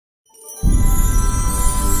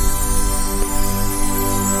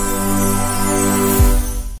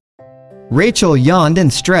Rachel yawned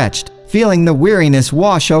and stretched, feeling the weariness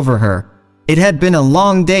wash over her. It had been a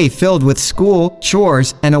long day filled with school,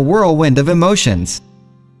 chores, and a whirlwind of emotions.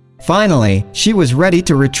 Finally, she was ready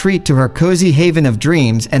to retreat to her cozy haven of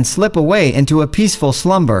dreams and slip away into a peaceful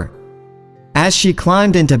slumber. As she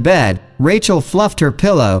climbed into bed, Rachel fluffed her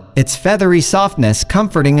pillow, its feathery softness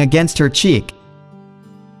comforting against her cheek.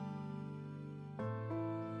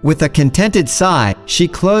 With a contented sigh, she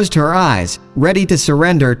closed her eyes, ready to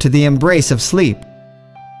surrender to the embrace of sleep.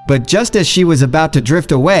 But just as she was about to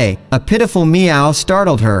drift away, a pitiful meow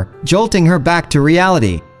startled her, jolting her back to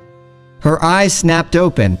reality. Her eyes snapped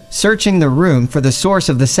open, searching the room for the source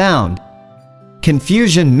of the sound.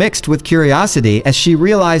 Confusion mixed with curiosity as she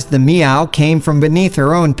realized the meow came from beneath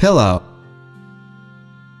her own pillow.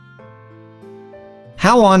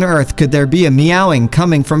 How on earth could there be a meowing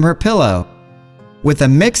coming from her pillow? With a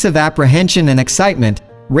mix of apprehension and excitement,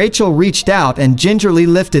 Rachel reached out and gingerly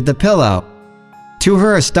lifted the pillow. To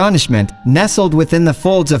her astonishment, nestled within the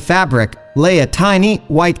folds of fabric, lay a tiny,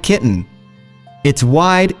 white kitten. Its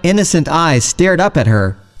wide, innocent eyes stared up at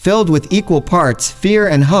her, filled with equal parts fear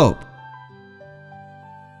and hope.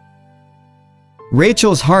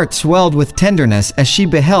 Rachel's heart swelled with tenderness as she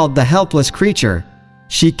beheld the helpless creature.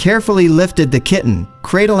 She carefully lifted the kitten,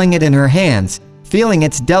 cradling it in her hands, feeling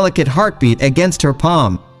its delicate heartbeat against her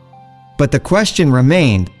palm. But the question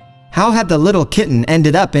remained: how had the little kitten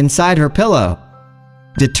ended up inside her pillow?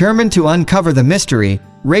 Determined to uncover the mystery,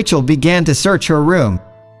 Rachel began to search her room.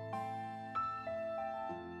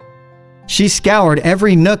 She scoured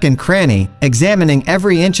every nook and cranny, examining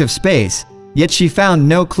every inch of space, yet she found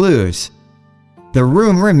no clues. The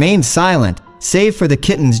room remained silent, save for the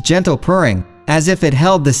kitten's gentle purring, as if it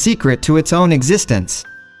held the secret to its own existence.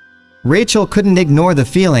 Rachel couldn't ignore the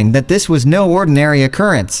feeling that this was no ordinary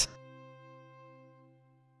occurrence.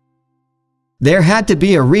 There had to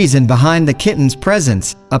be a reason behind the kitten's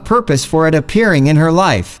presence, a purpose for it appearing in her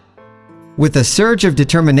life. With a surge of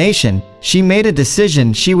determination, she made a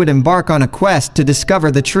decision she would embark on a quest to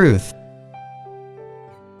discover the truth.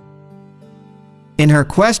 In her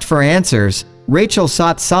quest for answers, Rachel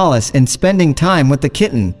sought solace in spending time with the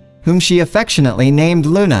kitten, whom she affectionately named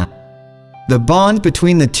Luna. The bond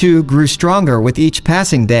between the two grew stronger with each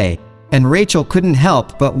passing day, and Rachel couldn't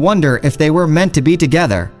help but wonder if they were meant to be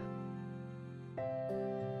together.